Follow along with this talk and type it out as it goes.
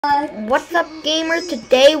What's up, gamers?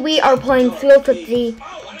 Today we are playing Field Trip Z.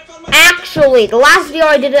 Actually, the last video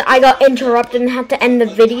I did I got interrupted and had to end the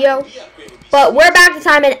video. But we're back to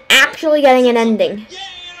time and actually getting an ending.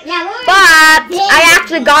 But I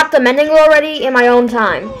actually got the ending already in my own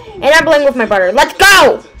time. And I'm playing with my brother. Let's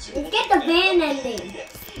go! Let's get the van ending.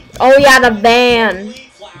 Oh yeah, the van.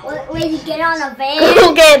 Where you get on a van?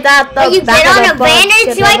 Okay, that's the Where you get on a van,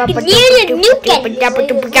 it's like near the Nuke.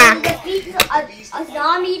 A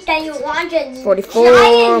zombie that you want to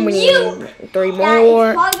 44, we need 3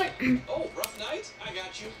 more.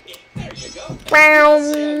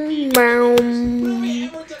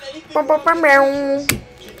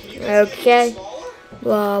 Okay.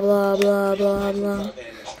 Blah, blah, blah, blah, blah.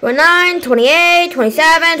 29, 28,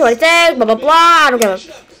 27, 26, blah, blah, blah. I don't give a...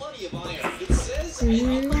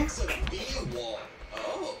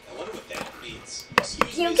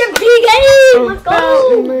 You can be getting. Let's go.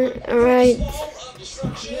 Alright.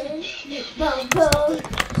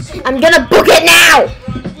 I'm gonna book it now!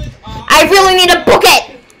 I really need to book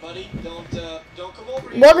it!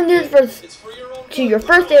 Welcome to your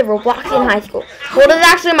first day of Roblox in high school. Well, this is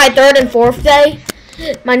actually my 3rd and 4th day.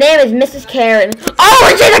 My name is Mrs. Karen. Oh,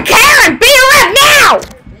 it's a Karen! Be alert now!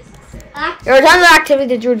 There are tons of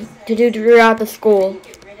activities to do throughout the school.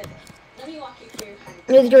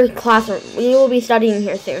 This is your classroom. We will be studying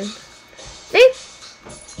here soon. See?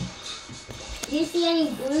 Do you see any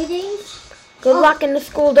buildings? Good luck in the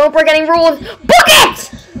school. Don't break any rules. Book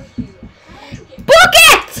it! Book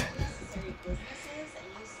it!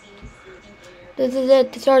 This is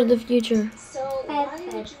it. The start of the future.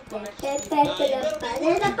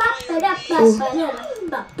 Ooh.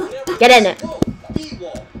 Get in it.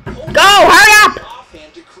 Go! Hurry up!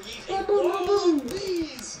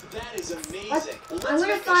 I'm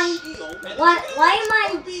gonna find. Why am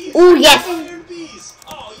I? Ooh, yes.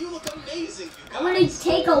 I'm gonna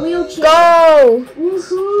take a wheelchair. Go!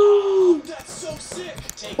 Woohoo!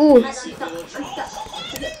 Ooh. I'm stuck.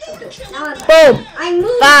 Now Boom. I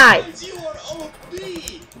moved. 5,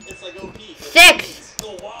 6,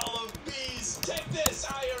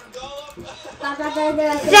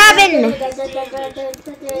 7.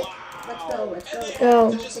 Let's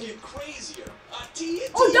go.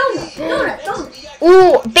 Oh, donut.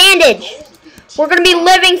 Ooh, bandage. We're gonna be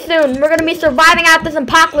living soon. We're gonna be surviving out this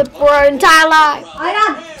apocalypse for our entire life.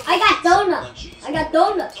 I got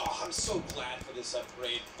donut. Oh, I'm so glad for this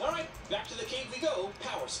upgrade. All right, back to the cave we go.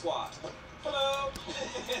 Power squad. Hello.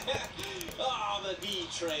 Oh, the B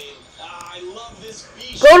train. I love this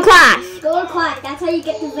B. Go to class. Go to class. That's how you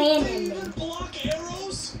get the van ending. Block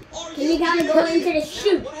arrows. Then you gotta go into the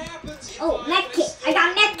chute. Oh, mech kit. I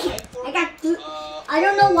got mech kit. I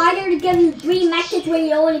don't know why they're giving you 3 mech kits when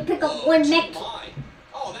you only pick up 1 mech kit.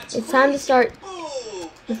 It's time to start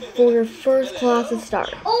before your first class to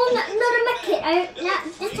start. Oh, another mech kit.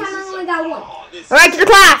 This time I only got 1. Alright, to the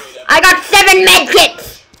class. I got 7 med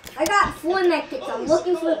kits. I got 4 mech kits. I'm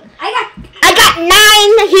looking for. I got 9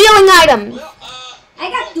 healing items. I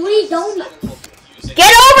got 3 donuts.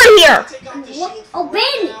 Get over here. Oh,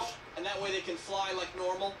 bandage. And that way they can fly like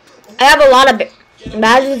normal. I have a lot of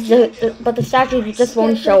badges, but the statues just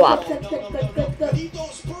won't show up. Need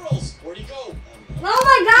those pearls. Where'd he go? Oh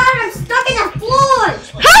my god, I'm stuck in the floor!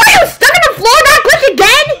 How are you stuck in the floor? That glitch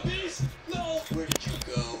again? No. Where did you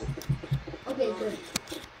go? Okay, good.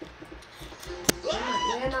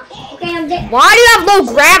 Okay, I'm dead. Why do you have low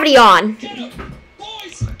gravity on?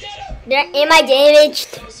 Boys, get up. Am I damaged?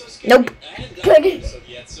 Nope. Good.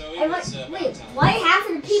 Wait, Why half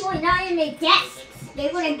of the people are not in their desks?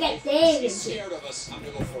 They're gonna get damaged. scared of us. I'm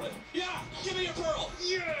gonna go for it. Yeah, give me a pearl.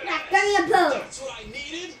 Yeah. Give me a pearl. That's what I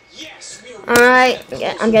needed. Yes, we are. Alright,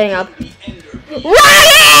 I'm getting up. Riot!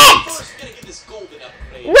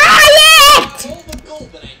 Riot! Riot!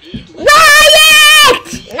 Riot!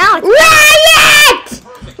 Now it's Riot!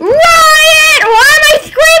 Riot! Why am I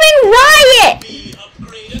screaming riot?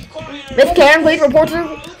 Miss Karen, please report to...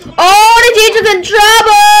 Oh, the teacher's in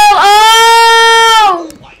trouble! Oh!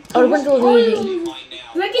 Oh, the principal's easy.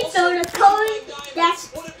 drinking soda,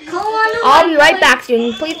 that's I'll be right back,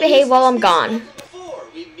 students. Please behave while I'm gone.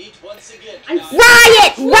 I'm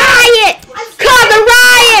Riot! Riot! Call the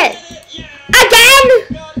riot! Again?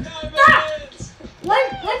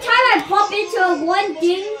 One time I bumped into one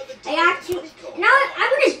thing, I actually, now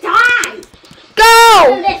I'm gonna die. Go!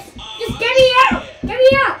 Look at this. Just get me out. Get me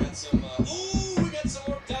out.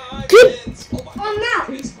 I'm out.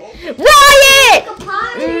 Riot!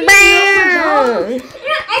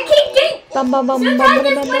 I keep getting, sometimes when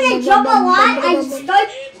I jump a lot, I start,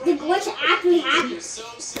 the glitch actually happens.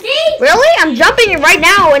 See? Really? I'm jumping it right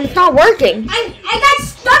now and it's not working. I got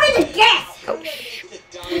stuck in the gas. Oh,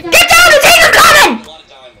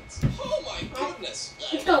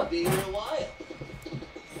 be here a while.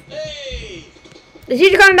 Hey! The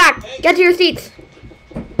seats are coming back. Get to your seats.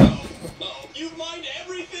 Oh, you mined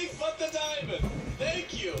everything but the diamond.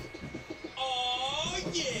 Thank you. Oh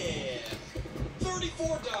yeah.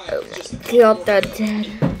 34 diamonds. Just a Got that dead.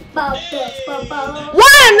 Ba-ba-ba-ba.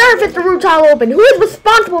 Why on earth is the root tile open? Who is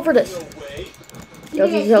responsible for this? no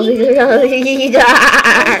way.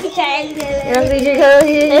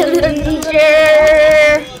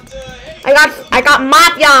 I got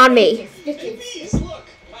mafia on me. Bees, look.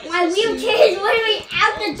 My wheelchair is literally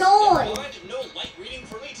out the door. No light reading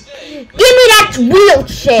for me today. Give me that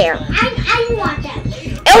wheelchair. I want that.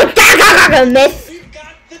 It was miss. We've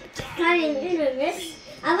got the I didn't do this.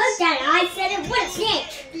 I looked at it. I said it. What a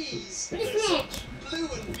snitch. bees. What a snitch. Blue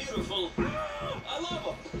and beautiful. I love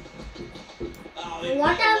them. Oh, You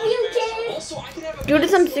want that wheelchair? Also, I could have a Due to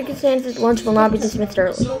some circumstances, lunch will not be dismissed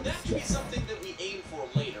early. So that could be something that we aim for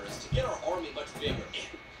later, is to get our army much bigger.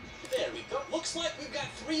 There we go. Looks like we've got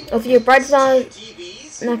 3 more If you bright side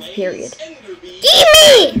TVs, next period. Ender bees,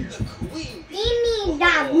 Gimme! the queen bee. Give me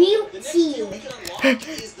that The next tier we wheelchair. can unlock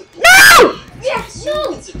is the No! Yes,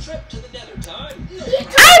 no. It's a trip to the nether time.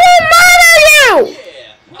 I will murder you!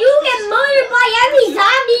 Yeah. You get murdered by every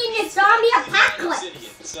zombie in this zombie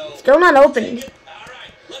apocalypse. So, Still not opened.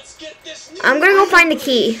 alright, let's get this new I'm gonna go find the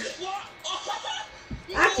key.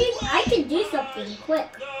 Actually, I can do something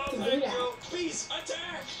quick to do Thank that. you. Please,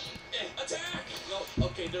 attack! Attack! No,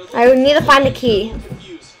 okay, they're I need to find the key.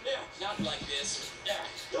 confused. Yeah, not like this. Yeah.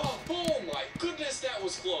 Oh my goodness, that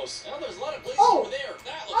was close. Oh, there's a lot of blazes Oh. over there.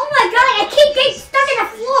 That looks Oh my god, I keep getting stuck in the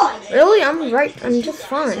floor. Really? I'm right. I'm just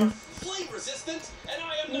fine. flame resistant, and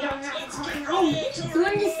I am No, not. no, Let's get no. You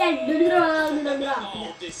understand?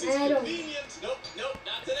 Oh, this is I don't. convenient. Nope, nope,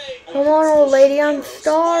 not today. Come on, old lady. I'm I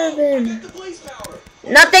starving. got the blaze powder.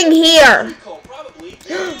 Nothing here. Honeycomb, probably.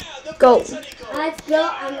 Yeah, the Go. blaze honeycomb. Let's go.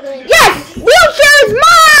 I'm going. Yes! Wheelchair is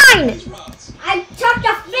mine! Blaze rods. I took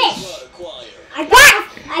the fish. Blood acquired.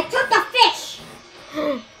 I took the fish.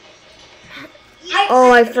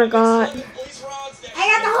 Oh, I forgot. Blaze rods that I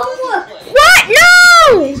got the homework. What?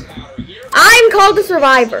 No! powder here. I'm called the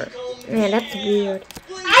survivor. Man, that's weird.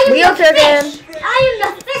 I am Wheelchair the again. fish. I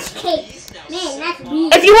am the fish cake. Man, that's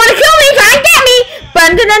weird. If you want to kill me, try and get me.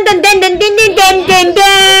 Dun dun dun dun dun dun dun dun dun I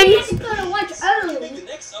dun. have to go to lunch early. The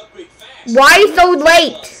next upgrade fast. Why so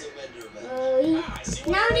late? Awesome,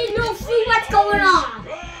 Enderman. Now they don't see what's going on.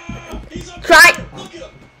 He's up Try. there. Look at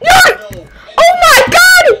him. No! Oh my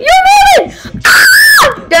God! You're moving!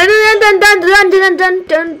 Ah! Dun dun dun dun dun dun dun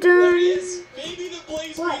dun There he dun. is. Maybe the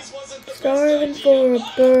blaze What? bees wasn't the Starving best for idea.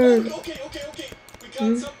 a bird. Okay. We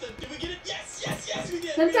got something. Did we get it? Yes, we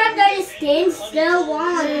did. Sometimes I just stand still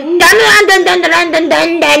while I'm Dun dun dun dun dun dun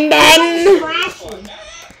dun dun dun. crashing.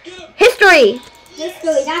 Get him. History. Let's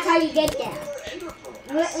go. That's how you get there. Ender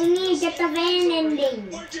pearl. We need to get the van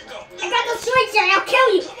ending. Where'd you go? I got the switch there. I'll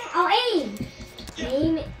kill you. I'll aim.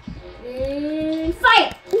 Aim it. And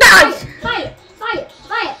fire. Nice. Fire.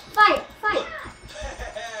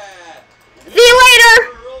 See you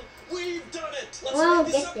later. Pearl, we've done it. Let's Well,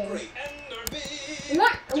 make this get there. upgrade. Ender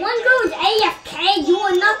bee. One goes AFK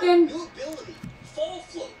doing nothing. New ability. Fall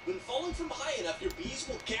float. When falling from high enough, your bees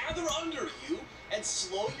will gather under you and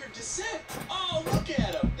slow your descent. Oh, look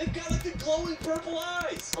at them. They've got like the glowing purple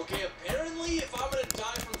eyes. Okay, apparently if I'm gonna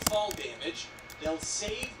die from fall damage, they'll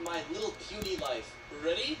save my little puny life.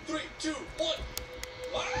 Ready? 3, 2, 1.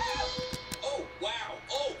 Ah! Oh, wow.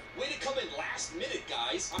 Oh, way to come in last minute,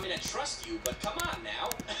 guys. I mean, I trust you, but come on now.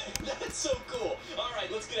 That's so cool. All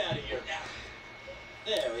right, let's get out of here.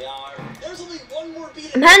 There we are. There's only one more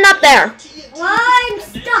beat. I'm heading up there. Well, I'm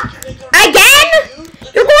stuck. Again?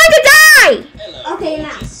 You're going to die. Okay,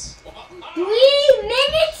 now. 3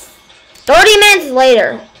 minutes? 30 minutes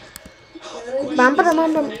later. Bum, ba,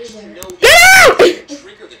 dum, bum. Get out!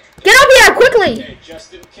 Get up here quickly.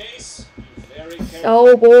 Just in case. Very careful.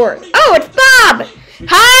 So bored. Oh, it's Bob.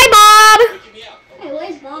 Hi, Bob. Freaking me out. Hey,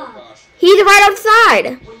 where's Bob? Gosh. He's right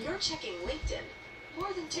outside. When you're checking LinkedIn,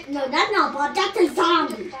 more than TikTok, No, that's not Bob. That's a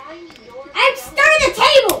zombie. find your I'm stirring the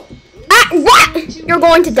table. Ah, what? You're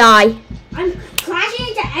going to die. I'm crashing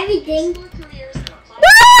into everything. explore careers in our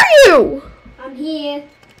Where are you? I'm here.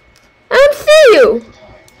 I don't see you.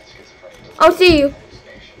 I'll see you.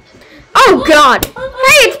 Oh, God.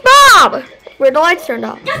 Hey, it's Bob. Where the lights turned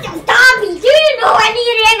off. That's a zombie. Do you know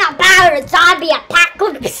anything about a zombie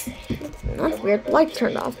apocalypse? That's weird. The lights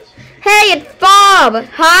turned off. Hey, it's Bob.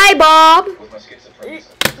 Hi, Bob.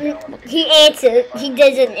 He answered. He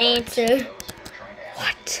doesn't answer.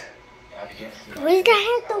 What? Where's the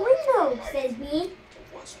head the window? Says me.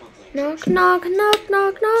 Knock, knock, knock,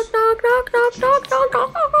 knock, knock, knock, knock, knock, knock, knock,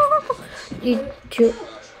 knock, knock. You two.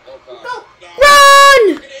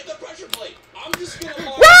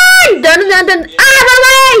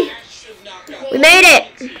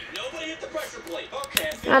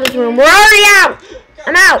 room. We're already out.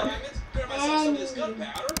 I'm out.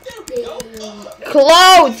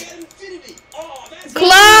 Close.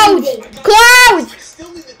 Close. Close.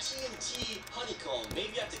 Still need the TNT honeycomb.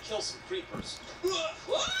 Maybe I have to kill some creepers.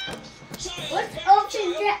 What's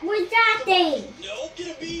open with that thing? No,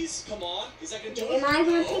 get a bees. Come on. Is that gonna do it? Am I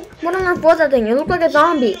gonna pick What on earth was that thing? It looked like a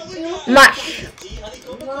zombie. Mush.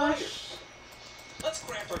 mush? Let's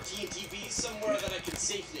craft our TNT bees somewhere that I can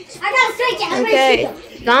safely explode. I gotta switch it. I'm gonna Okay.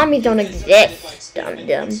 shoot them. Zombies don't exist. Dumb. Exploding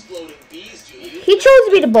bees, do you? He chose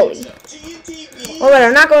to be the bully. TNT bees. Alright,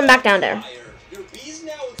 I'm not going back down there. Your bees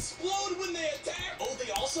now explode when they attack. Oh,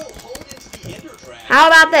 they also hone into the ender dragon. How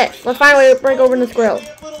about this? Let's find a way to break open this grill. They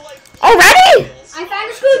have little, like, Already? I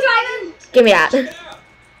found a screwdriver. Give me that.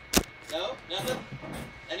 No, nothing.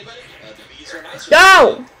 Anybody? The bees are nice.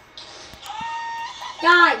 Go!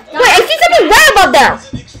 Die. Wait, I see something red above there.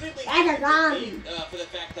 That's a zombie. For the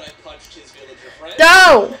fact that I punched his villager friend.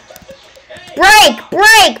 Go! Break!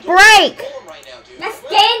 Break! Break! Right now, dude. Let's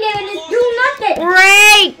stand there and just do nothing.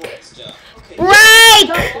 Break! Break!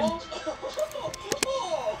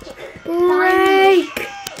 Break!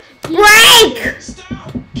 Break!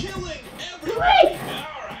 Stop killing everyone. Break.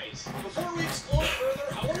 Alright. Before we explode further,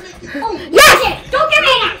 I want to make the Oh, Yes! shit. Don't give me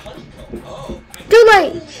that. honeycomb. Oh, Too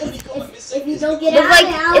late. If you don't get Looks out like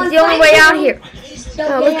now, it's the only way out here.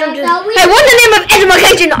 Don't Let's get jump out to- now. Hey, what the name of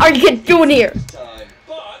education are you kids doing here? time.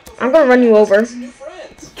 But I'm gonna run you over. new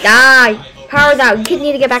friends. Die. Power's out. You kids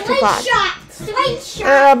need to get back to class.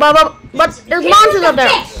 Slingshot. But there's monsters up there.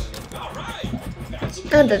 Alright.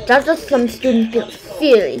 That's just some students feel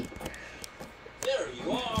silly. There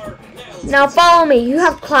you are. Now follow me. You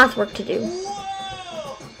have classwork to do.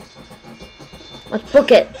 Whoa! Let's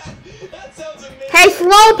book it. That sounds amazing. Hey,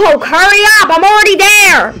 Slowpoke, hurry up! I'm already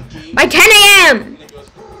there! By 10 a.m.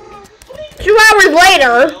 2 hours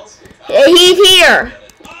later, he's here.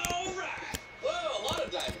 Alright. Whoa, a lot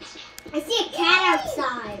of diamonds. I see a cat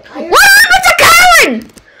outside. What happened to Karen?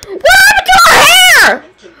 What happened to her hair?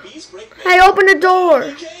 Can bees break Hey, open the door.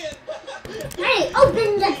 can? Hey,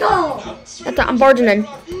 open the door. I'm barging in. I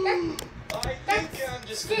think I'm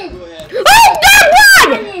just gonna go ahead. Oh, that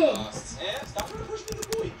one! And stop trying to push me to the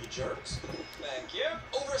point, you jerks. Thank you.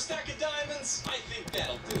 Over a stack of diamonds. I think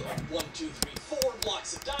that'll do it. 1, 2, 3, 4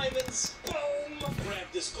 blocks of diamonds. Boom. Grab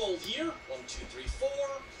this gold here. 1, 2, 3, 4.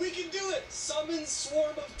 We can do it. Summon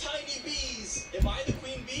swarm of tiny bees. Am I the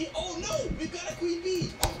queen bee? Oh no, we've got a queen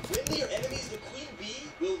bee. When your enemy's the queen bee,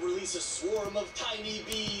 we'll release a swarm of tiny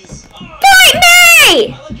bees. Oh, Fight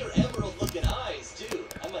me! I like your emerald-looking eyes too.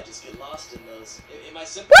 I might just get lost in those. Am I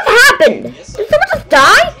simple? What happened? Did someone just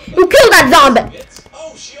die? Who killed that zombie?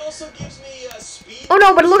 Oh, she also gives me speed. Oh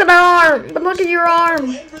no, but look at that arm. But look at your arm.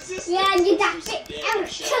 And resistance. Yeah, you got it. I'm gonna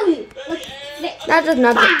kill you. Look, look. That's just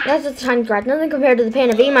nothing. That's just a tiny scratch. Nothing compared to the pain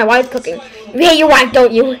of eating my wife's cooking. You hate your wife,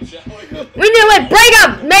 don't you? We need to like break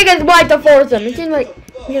up Megan's wife to force him. It seems like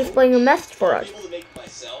you're displaying a message for us.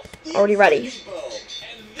 Already ready. And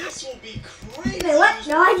this will be crazy. Wait, what?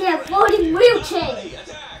 No, I did a floating wheelchair.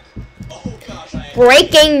 Attack. Oh gosh, I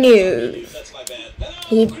Breaking news. that's my bad.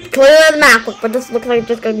 He cleared the map, but this looks like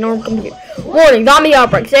just a normal computer. Warning, zombie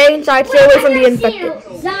outbreak. Stay inside, stay away from the infected.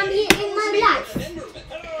 Zombie in my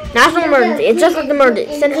life. National emergency. It's just like the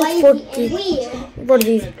emergency. Central for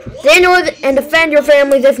these. Stay indoors and defend your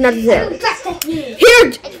families if necessary.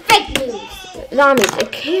 Here, It's fake news. zombies.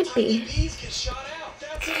 It can't be. Bees get shot out.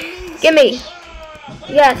 That's amazing. Gimme.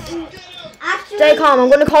 Yes. Actually, Stay calm. I'm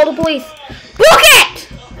gonna call the police. Book it!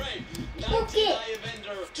 Alright. Book it.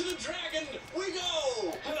 To the dragon we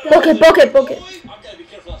go. Book it. Book it. Book it. I've got to be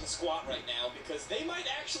careful not to squat right now because they might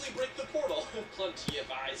actually break the portal. Plenty of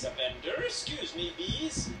eyes, Avender. Excuse me,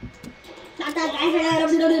 bees. How did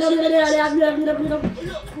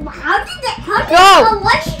the Go.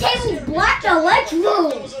 lunch table block the lunch That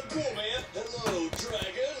room? was a cool, man. Hello,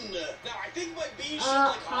 dragon. Now I think my bees should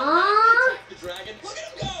Uh-huh. automatically attack the dragon. Look at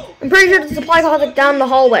him go. I'm pretty sure the supply closet down the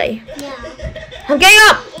hallway. Yeah. I'm getting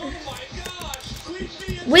up. Oh my gosh. Queen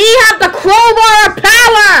bee. We have the crowbar of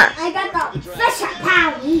power. I got the fish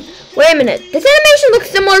power. Wait a minute. This animation looks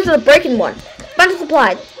similar to the breaking one. Bunch of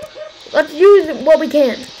supplies. Let's use what we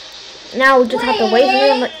can. Now we just have to wait for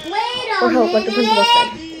them. Or help, like the principal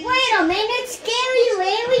said. Wait a minute, Scary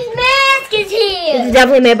Larry's mask is here. This is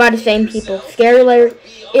definitely made by the same people. Scary Larry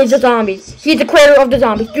is the zombies. He's the creator of the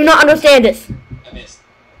zombies. Do not understand this. I missed.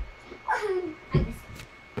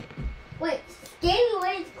 Wait, Scary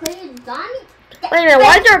Larry's playing zombie? Wait a minute.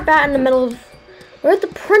 Why is there a bat in the middle of... Where's the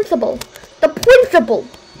principal? The principal.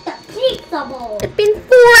 The principal. It's been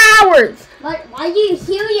 4 hours. But why do you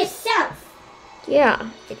heal yourself? Yeah.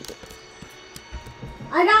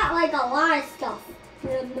 I got like a lot of stuff.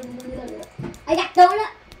 I got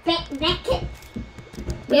donut, naked.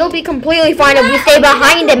 We'll be completely fine if we stay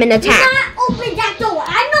behind him and Do attack. not open that door.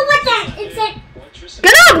 I know what that is.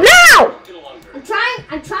 Get up now!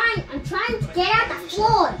 I'm trying to get out the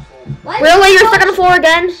floor. Why is Really? the You're floor- stuck on the floor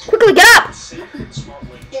again? Quickly, get up!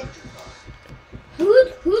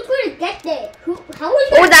 Who's gonna get there? How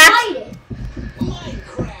is What was that? fight it?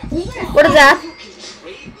 What is that?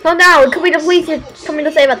 Oh no, it could be the police are coming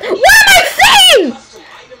to save us. What am I seeing?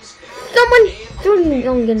 Someone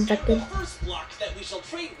don't get infected.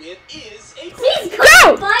 Please Go!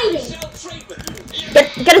 come fighting.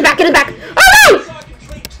 Get us back, get us back. Oh no!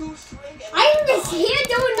 I'm just here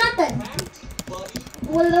doing nothing.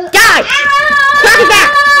 Die! Crack his back!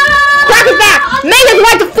 Crack his back! Make his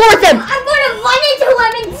right to force him! I'm gonna run into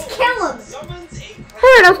him and kill him.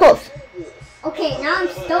 Alright, that was close. Okay, now I'm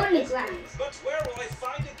still in the ground. But where will I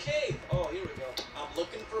find a cave? Oh, here we go. I'm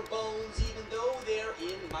looking for bones, even though they're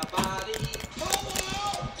in my body.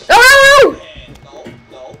 Oh no!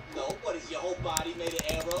 No. What is your whole body made of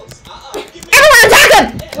arrows? Give me Everyone attack him!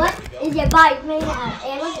 What is your bite made of?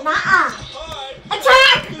 Arrows? Nuh-uh.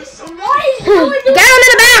 Attack! What is Get him in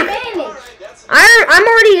the back! damage? I'm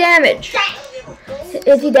already damaged.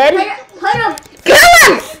 Is he dead? Put him. Kill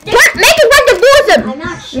him! Make his right to force him! I'm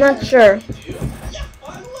not I'm sure. not sure.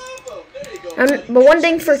 But one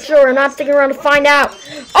thing's for sure, I'm not sticking around to find out.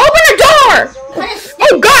 Open the door!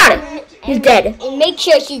 Oh god! He's dead. And make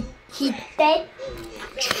sure he's dead.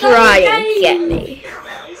 Try and get me.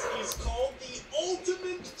 It's called the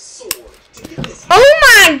ultimate sword. To get this, Oh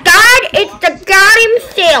my god, it's the god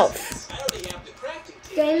himself. I already have the crafting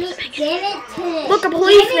Give it to him. Look, a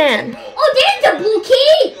policeman. Oh, there's the blue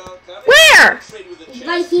key. Where? trade with a It's chest.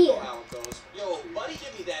 right here. How it goes. Yo, buddy,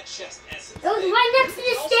 give me that chest essence. It was right next to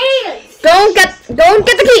the stairs. Don't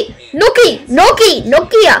get the key. Nokia. What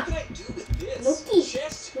can I do with this? Nuke.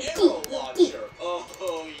 Chest Nuke. arrow launcher.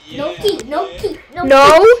 Oh, yeah. No key, no key, no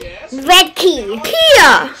No. Chest, Red key.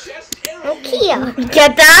 Kia. chest arrow. Kia.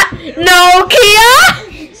 Get that? No, Kia.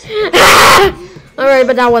 Alright,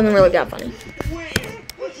 but that wasn't really that funny. Wait,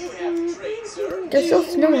 what do you have to trade, sir? They're so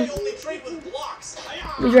snowing. I only trade with blocks.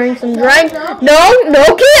 We drank some drink. No,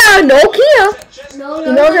 Kia. No, Kia. No, You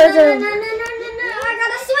no, know no, there's no, a- no, no, no, no, no. I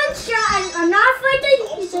got a slingshot. I'm not afraid to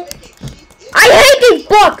use it. I hate these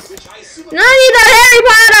books. None of these are Harry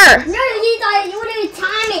Potter. No, you thought you would have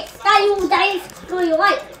time it. That you basically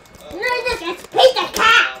like. No, this is Peter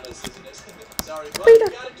Cat. Sorry, but Peter.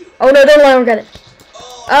 you gotta do it. Oh no, don't let him get it.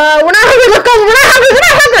 We're not hungry. Let's go. We're not hungry. We're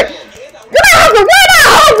not hungry. We're not hungry. We're not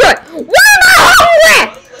hungry. We're not hungry.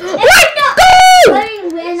 Let's go.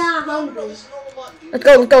 We're not hungry. Let's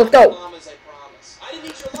go. Let's go. Let's go.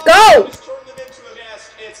 Go.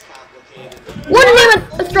 What the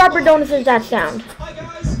name of strawberry donuts is that sound?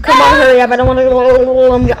 Come on, hurry up. I don't want to.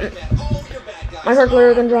 My heart's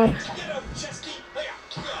literally gonna drop.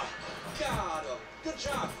 Good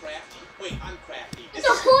job, Crafty. Wait, I'm Crafty. It's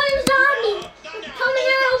a horn zombie coming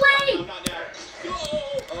our way.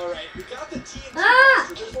 Alright, we got the TNT. Ah!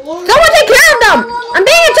 Someone take care of them. I'm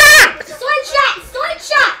being attacked. Slingshot!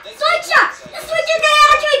 Slingshot! Slingshot! The switches can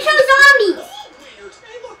actually kill zombies. Weird.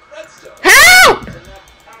 Hey, look, redstone. Help!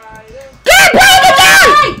 Get it! Break it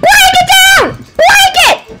down! Break it down! Break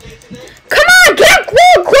it! Come on, get it!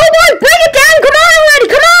 Crowbar! Break it down! Come on already!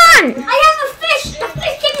 Come on! I have a fish! The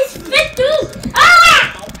fish can just fit through!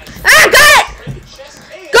 Ah! Ah, got it!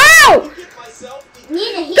 Go!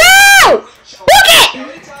 Need a heat. Go! Book it!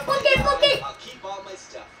 Book it, book it! I'll keep all my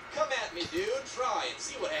stuff. Come at me, dude. Try and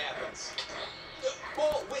see what happens.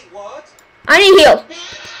 Oh, wait, what? I need healed.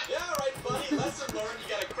 Yeah, alright, buddy. Lesson learned.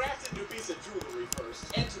 You gotta craft a new piece of jewelry first.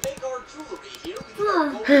 And to make our jewelry here, we need our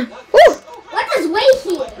golden nuggets. Ooh. What does wait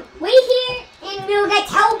here? Wait here and we'll get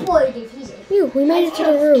teleported here. Phew, we made it to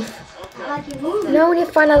the roof. Like you move. Now we need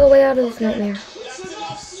to find out the way out of this nightmare.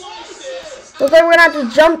 Looks like we're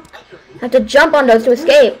gonna have to jump on those to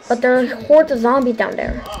escape, but there are hordes of zombies down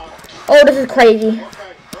there. Oh, this is crazy.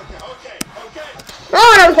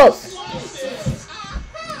 Oh, that was close.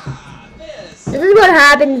 This is what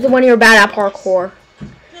happens when you're bad at parkour.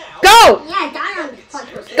 Go! Yeah, die on the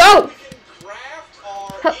punch. Go!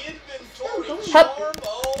 Hup. Hup.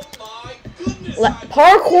 Oh my goodness.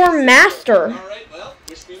 Parkour master. Alright, well,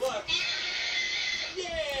 wish me luck. Yeah!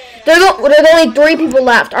 There's only 3 people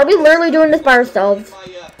left. Are we literally doing this by ourselves? My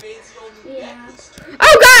fancy old new Yeah. necklace.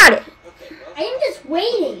 Oh god! Okay, well, I am just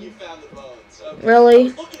waiting. you found the bones. Okay. Really?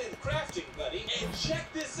 Looking at crafting, buddy, and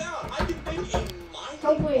check this out. I can make a mining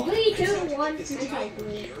Hopefully, block. 3, 2, 1, This and time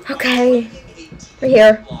type. here, Okay. making a We're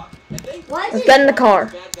here. block. And then What is Let's it? get in the car.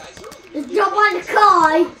 bad guys early. Just jump on the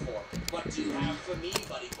car. What do you have for me,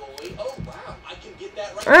 buddy boy? Oh wow, I can get that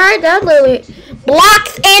Alright, that literally.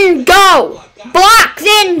 Blocks and go! Blocks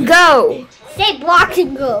and go! Say blocks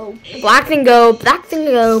and go. Blocks and go, blocks and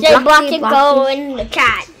go, Say blocks blocks and go in the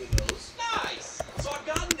chat. Nice. So I've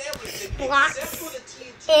gotten everything Blocks except for the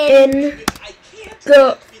TNT. in I can't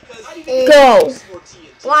go. because I Go. need more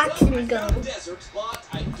TNT. Blocks and I've go. got a desert spot.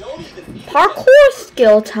 I don't even need Parkour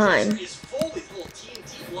skill time. is full of little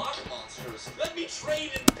TNT block monsters. Let me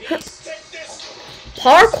trade in peace. Take this.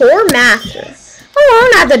 Parkour master. Oh,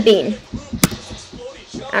 I don't have the bean. Explode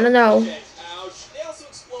each other. I don't know. Okay, ouch. They also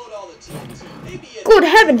explode all the TNT. Maybe a Good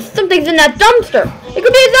heavens, something's in that dumpster. It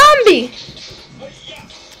could be a zombie.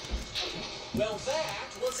 well, that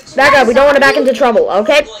was Back up, we don't want to back into trouble,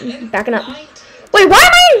 okay? Backing up. Wait, why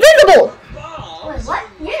am I invisible? Wait, what?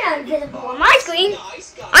 You're not invisible on my screen.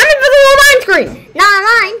 I'm invisible on my screen. Not on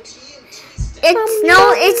mine.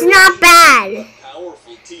 It's not bad.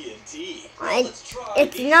 Powerful TNT.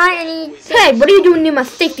 It's not any. Hey, what are you doing near my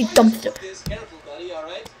safety dumpster? This careful, buddy. All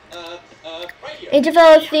right. Right here. Ain't you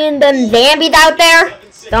fellas seeing them zombies out there?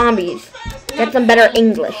 Zombies. Get some better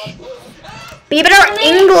English. Be better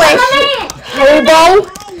English, hobo.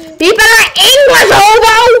 Be better English,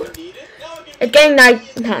 hobo. It's getting night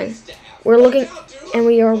time. We're looking, and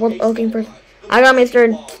we are looking for. I got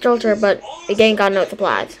Mr. Stilter, but the gang got no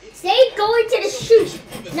supplies. Say go into the chute,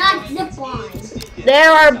 not zip line.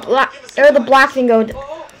 There are the blocks and go to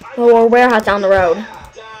a warehouse down the road.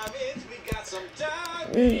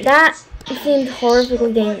 That seems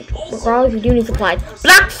horrifically dangerous. Regardless, we do need supplies.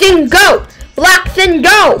 Blocks and go! Blocks and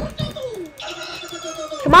go!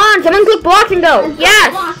 Come on, someone click blocks and go.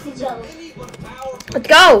 Yes! Blocks and go. Let's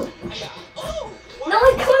go. No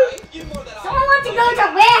one could. Someone wants to go to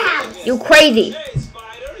the warehouse. You crazy. Hey,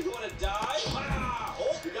 Spider, you wanna die?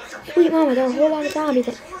 You got some Sweet mama, there are a whole lot of zombies.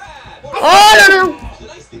 rad. Oh, no, no. The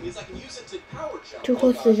nice thing is I can use it to power jump. Too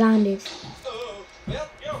close to zombies. Well,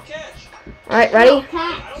 yo, catch. Alright, ready? Okay.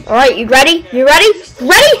 Alright, you ready? You ready?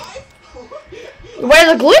 Ready? You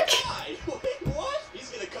ready to glitch? Wait, what? He's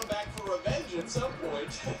gonna come back for revenge at some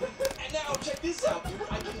point. And now check this out, dude.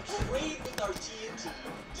 I can trade with our TNT.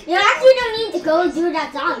 You actually don't need to go do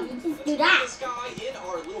that zombie. Just do that. This guy in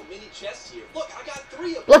our little mini chest here. Look, I got 3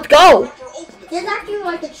 of them. Let's go. There's actually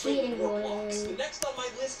like a cheating The one. next on my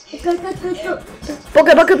list is Go. Book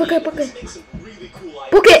it, book it, book it, book it. make some really cool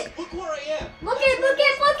items. Book it. Look where I am. Book it.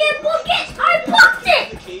 I booked The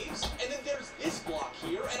it. caves, and then there's this block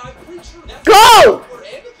here, and I'm pretty sure that's Go! where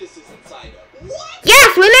amethyst is inside of. What?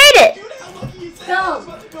 Yes, we made it. Dude, how lucky is that? Go. I was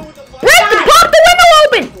about to go with the fire. Break the pop the window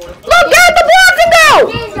open. Look, there's the blocks and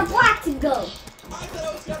go. There's the black to go. I thought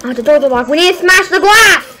I was gonna I have to throw the block. We need to smash the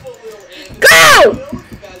glass. put a little amethyst. Go.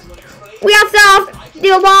 You guys wanna trade We have the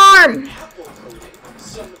alarm. apple coating,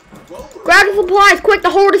 some rollers. Grab the supplies, quick, the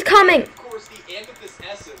horde is coming. Of course, the amethyst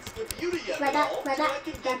essence, the beauty of Grab it that, all. grab So that, I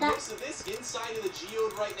can grab get that. most of this inside of the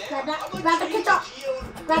geode right now. Grab that, I'm like grab the trading ketchup.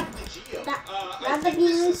 geode Grab- with the geode. grab- I grab the think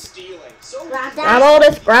this is beans. stealing. So Grab Grab that. all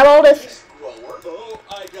this, grab all this, grower. Oh,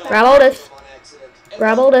 I got Grab all this. on accident. And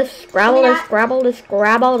grab all this, grab all this, grab all this,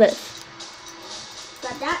 grab all this.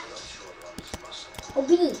 Grab that. Oh,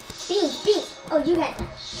 beans. Oh, you got that.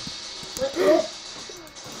 Wait.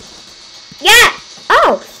 Yeah.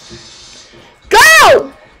 Oh.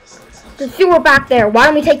 Go. The sewer back there. Why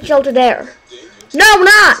don't we take shelter there? No, we're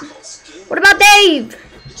not. What about Dave?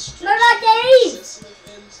 What about Dave?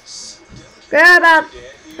 What about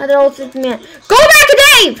that old sick man? Go back to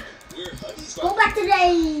Dave. Go back to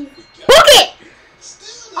Dave. Book it.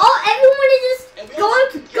 Oh, everyone is just going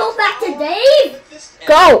to go back to Dave?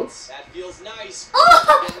 Go. That feels nice.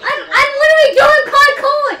 Oh, I'm literally doing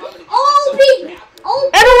parkour. Oh,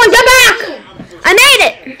 Everyone, get back. I made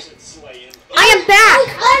it. I am back.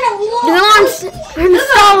 I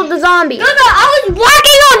installed the zombie. No, I was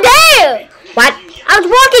walking on Dave. What? I was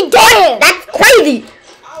walking down. That's crazy.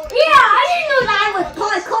 Yeah, I didn't know that was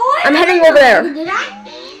parkour. I'm heading over there. You did that?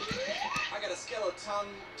 I got a skeleton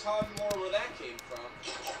more where that came from.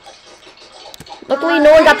 Luckily,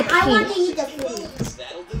 no one got the I want to key. eat the food.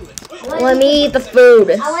 That'll do it. Let me eat the food.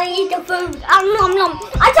 I want to eat the food. Nom, nom.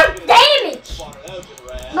 I took damage.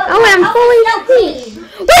 But Oh, I'm fully no clean.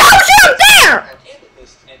 Wait, oh shit, I'm there.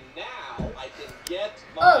 Amethyst, and now I can get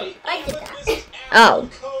Oh, my I did that. amethyst Oh.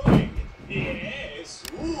 coating. Yes.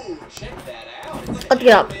 Ooh, check that out. It's like Let's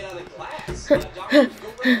get up. made out of glass. Doctors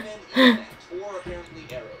don't recommend implant or apparently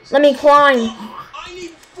arrows. Let me climb. I need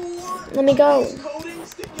 4 Let me go.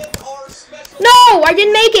 coatings to get our special. No, I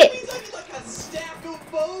didn't make it. Means I need like a stack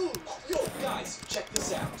of bones. Yo, guys, check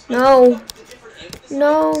this out. No. The different amethyst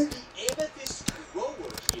No. items, the amethyst grower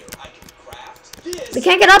here. I can craft this. We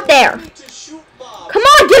can't get up there. To shoot mobs. Come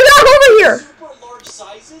on, get it up over here. Super large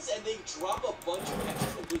sizes, and they drop a bunch of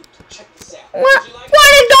extra What is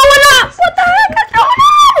going on? What the heck is going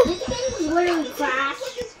on? This thing literally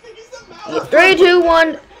crashed. 3, 2,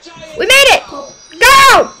 1. We made it.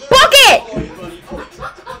 Go! Book it!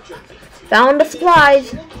 Found the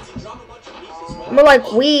supplies. More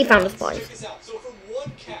like we found the supplies.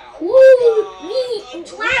 Woo! Me!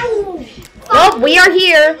 Wow! Well, we are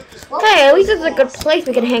here. Hey, at least it's a good place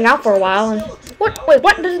we can hang out for a while. And what? Wait,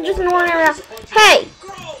 what? This is just an ordinary house. Hey,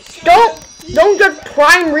 don't get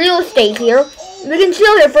prime real estate here. We can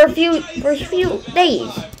chill here for a few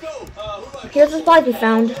days. Here's the supplies we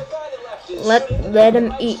found. Let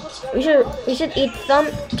him eat. We should eat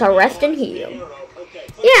some to rest and heal.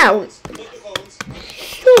 Yeah, we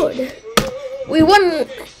should. We wouldn't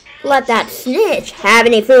let that snitch have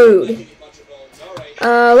any food.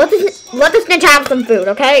 Let the snitch have some food,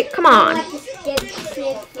 okay? Come on. Let the snitch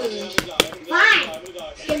food. Fine.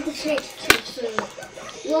 Give the snitch food.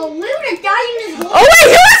 Well, we would have died in this hole. Oh wait,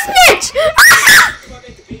 you're a snitch!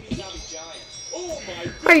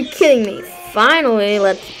 Are you kidding me? Finally,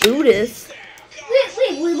 let's do this.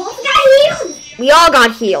 Wait, we both got healed. We all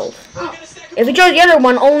got healed. Oh. If we chose the other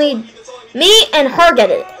one, only me and her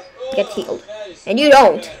gets healed. And you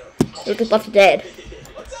don't. You're just left dead.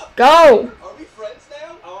 Go!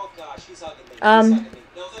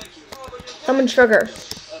 Summon sugar.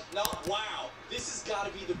 Wow, this has got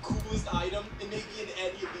to be the coolest item in maybe in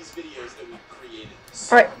any of these videos that we've created.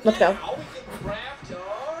 Alright, let's go. Now we can craft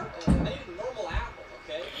our I need a normal apple,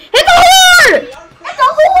 okay? Hit the horde! That's a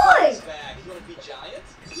horde! You want to be giant?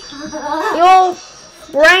 You'll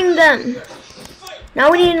bring them.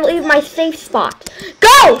 Now we need to leave my safe spot.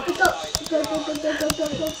 Go! Climb.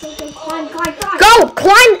 Go!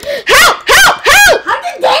 Climb! Help! Help! Help! How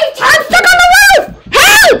did they I'm stuck on the roof!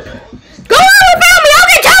 Help! Go on without me! I'll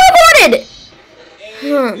get teleported!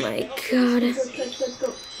 Oh my god.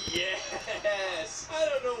 Yes! I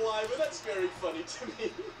don't know why, but that's very funny to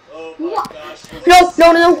me. Oh my What? gosh. No! Oh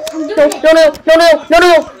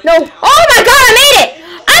my god, I made it!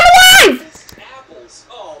 I'm alive! Apples.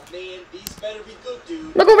 Oh man, these better be good,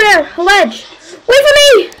 dude. Look over there, a ledge. Wait for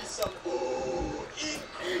me!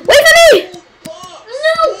 Wait for me!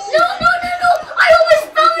 No! I almost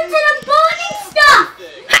fell into the burning stuff!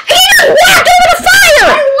 He just walked over the fire!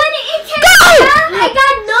 I went into Go! the ground. I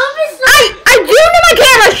got nervous. I zoomed in my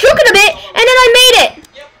camera, shook it a bit, and then I made it.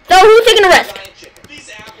 So who's taking the risk?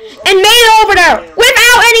 And made it over there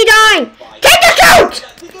without any dying. Take the shoot!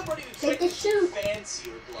 Take the shoot.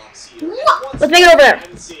 What? Let's make it over there.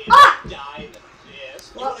 Ah!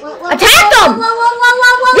 Attack them!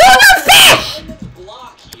 Whoa. Use your fish!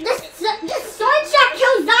 This sunshot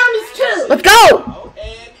kills zombies too. Let's go!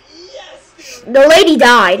 The lady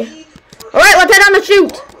died. Alright, let's head on the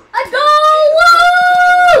shoot. Let's go!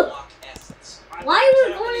 Woo! Why are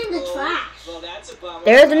we going in the trash?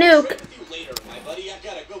 There's the nuke.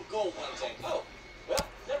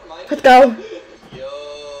 Let's go.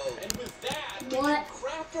 What?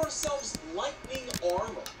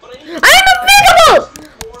 I'm unbreakable!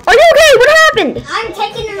 Are you okay? What happened? I'm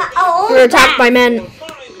taking an old We were attacked by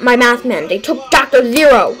my math men. They took Dr.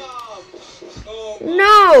 Zero.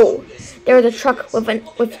 No! There was a truck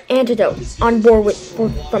with antidote on board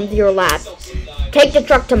from Zero Labs. Take the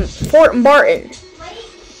truck to Fort Martin.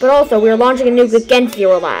 But also, we are launching a nuke against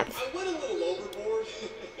Zero Labs.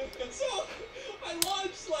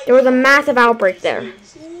 There was a massive outbreak there.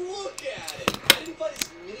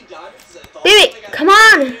 Baby, come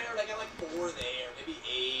on!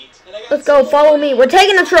 Let's go, follow me. We're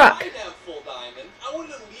taking the truck.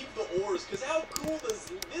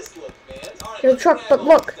 There's a truck, but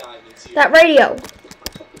look. That radio.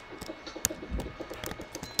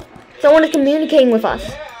 Someone is communicating with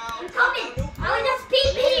us. I'm coming. I was just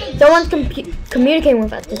peeping. Someone's communicating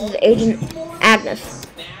with us. This is Agent Agnes.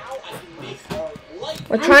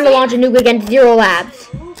 We're trying to launch a nuke against Zero Labs.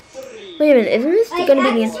 Wait a minute, isn't this going to be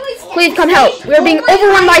the end? Please come help. We are being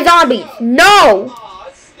overrun by zombies. No!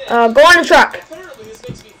 Go on the truck.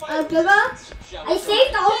 I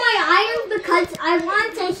saved all my items because I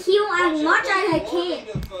want to heal as much as I can.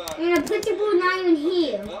 And the principal not even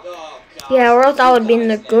heal. Yeah, or else that would be in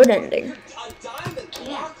the good ending.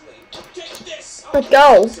 Yeah. Let's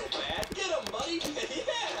go.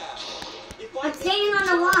 I'm standing on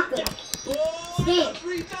the locker. Stand.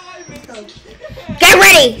 Get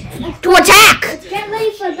ready to attack. Let's get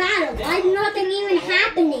ready for battle. Why is nothing even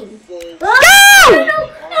happening? Go! No!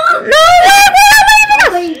 No!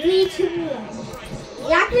 Wait, 3, 2, 1.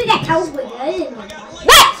 You actually got teleported. I didn't know that.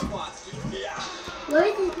 What? Where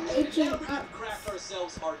is it?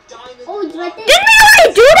 Oh, it's right there. Didn't we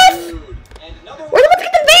already do this? We're supposed to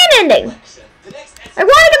get the van ending. I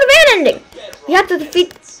wanted to get the van ending. We have to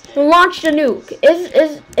defeat Launch the nuke.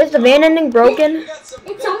 Is the van ending broken?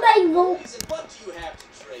 It's somebody go. What do you have to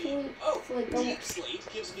trade? Oh, deep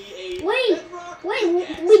slate gives me a Wait, bedrock we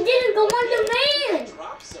pickaxe. didn't go on the van.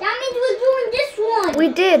 Drop some That means we're doing this one.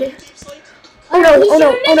 We did. deep slate. Oh no, He oh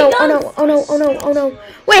no, should've oh no, made oh no, guns. oh no, oh no, oh no.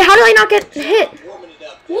 Wait, how did I not get hit? Warming it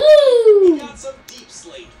up. Woo! Got some deep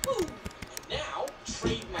slate. Woo. Now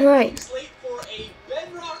trade my Alright. deep slate for a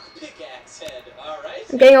bedrock pickaxe head. All right.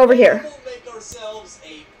 I'm getting over here. We'll make ourselves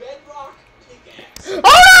a bedrock pickaxe.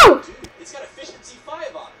 Oh no! Dude, it's got efficiency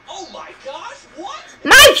 5 on it. Oh my gosh! What?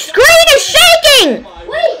 My screen is shaking!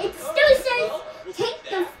 Wait, it still says Well, we'll take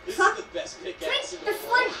that. the This fuck, is the best pickaxe take in the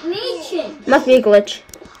world. front mansion. Must be a glitch.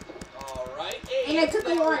 All right. And I took a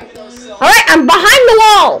now lot we of get things. ourselves- Alright, I'm behind the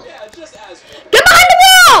wall! Yeah, just as well. Get behind the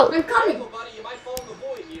wall! I'm coming. Well, buddy, you might fall in the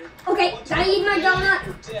void here. Okay, I eat my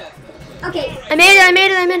donut. Death. Okay, I made it, I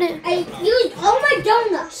made it, I made it. I used all my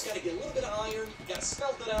donuts. Just gotta get a little bit of iron, gotta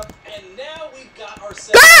smelt it up, and now we've got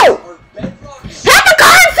ourselves Go! our bedrock. Hit the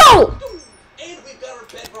console! And we've got our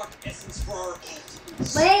bedrock essence for our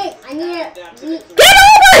engines. Wait, I need That a. to the Get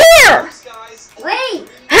over here! guys. Wait.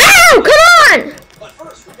 How? Come on! But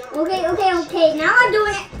first, we got Okay. Now I'm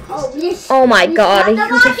doing it. Oh, this. Oh my god, the you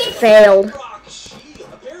just rocket. failed. bedrock shield.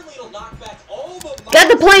 Apparently, it'll knock back all the Get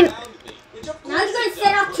the mobs plane. around me, which of Now he's course gonna it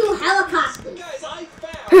set up does. 2 helicopters. Guys, I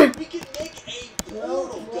found we can make a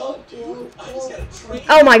portal gun, dude. I just gotta trade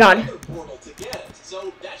Oh my god. another portal to get it.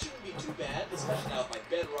 So that shouldn't be too bad, especially now with my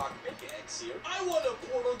bedrock pickaxe here. I want a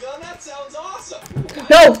portal gun. That sounds awesome.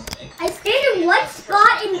 No! I stayed in one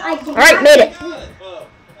spot and I did Alright, not made get it. Good. Oh,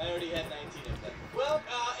 I already had 19 of them. Well,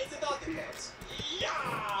 it's a thought that counts. Yeah!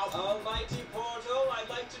 Almighty portal, I'd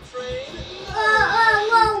like to trade.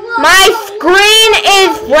 Whoa. My screen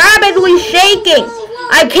is rapidly shaking.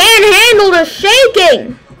 I can't handle the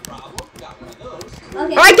shaking. No problem. Got one of those.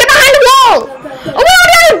 Okay. Alright, get behind the wall! Oh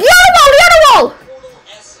no, the other wall! Portal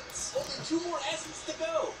essence. Only 2 more essence to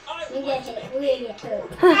go. I We would get like to hit. make We get hit.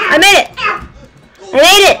 I made it! gold I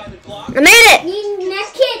made it! diamond block. I made it! Need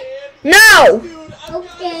next kit. No! Dude, I've got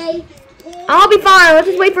Okay. a portal. I'll be fine. Let's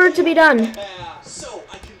just wait for it to be done. Yeah, so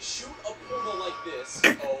I can shoot a portal like this.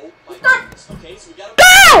 Oh my Stop. goodness. Okay, so we got Go!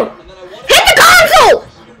 and then I want Hit the console!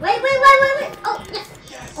 Wait. Oh, yes.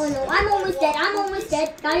 Yes. Oh no, I'm almost dead.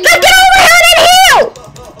 Gotta Just get over here and heal!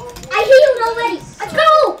 I healed already. Let's go.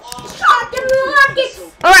 Shot them rockets.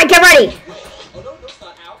 Alright, get ready. Oh no, it's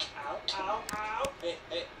not. Ow. Hey,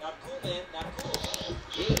 not cool, man. Not cool.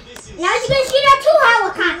 This is Now you're gonna see that 2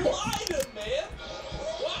 helicopters. item, man.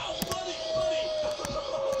 Wow, buddy.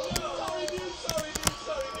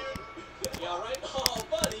 Sorry, dude. You alright? Oh,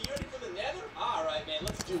 buddy, you ready for the nether? Alright, man,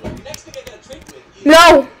 let's do it. The next thing I gotta trade with is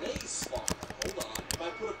No. blaze spawn. Hold on. If I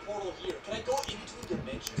put a portal here, can I go in between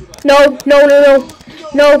dimensions with my No.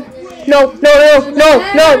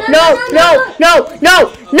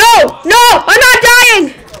 I'm not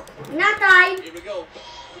dying! Not dying. Here we go.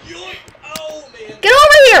 Yoink. Oh, man. Get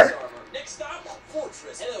over here! Next stop,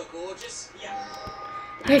 fortress. Hello, gorgeous. Yeah.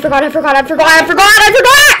 I forgot. Let me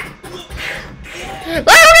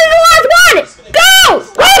the last one! Go!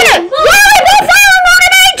 Wait a minute! Why are we both firing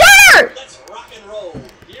rocket at each other? Let's rock and roll.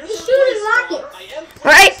 Here's He's some shooting blaze rockets. spawn. I am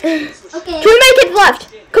Alright. Okay. 2 make it left.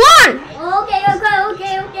 Come on! Okay.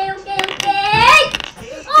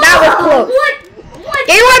 That was close. What?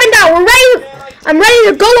 Get your weapon down. We're ready. I'm ready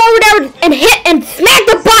to go over there and hit and smack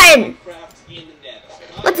the button. craft in the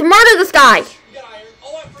nether. Let's murder this guy. You got iron.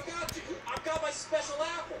 Oh, I forgot to. I've got my special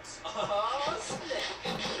apples. Snap.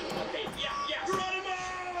 Okay, yeah.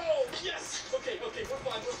 Geronimo! Yes. Okay, we're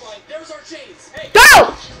fine. There's our chains. Hey.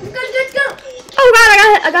 Go! Let's go. Oh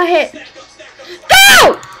god, I got hit. Stack up.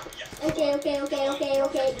 Go! Okay.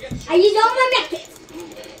 I used all my methods.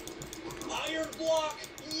 Iron block.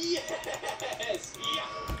 Yes. Yeah.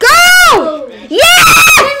 Go!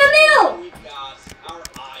 Yeah! In the middle. We've got our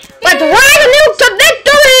iron. Let's ride a nuke to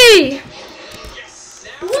victory! Yes.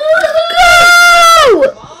 Now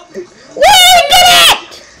Go! mob. We did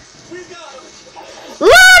it! We've got him.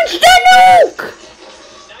 Launch the nuke!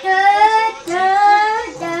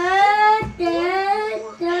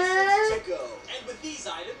 To go. And with these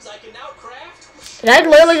items, I can now craft. Did I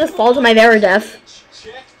literally just fall to my very death?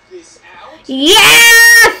 Check this out.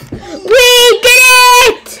 Yes! We did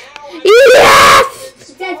it! Yes! It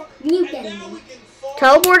says Nuke. Now we can fall.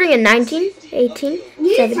 Teleporting in 19, 18,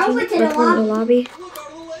 You 17, teleport to the return to lobby. Look, our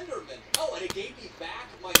little Enderman. Oh, and it gave me back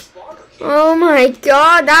my spawner kit. Oh my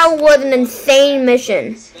god, that was an insane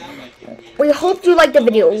mission. That might be weird. We hope you liked the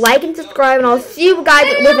video. Like and subscribe, and I'll see you guys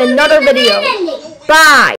with another video. Bye!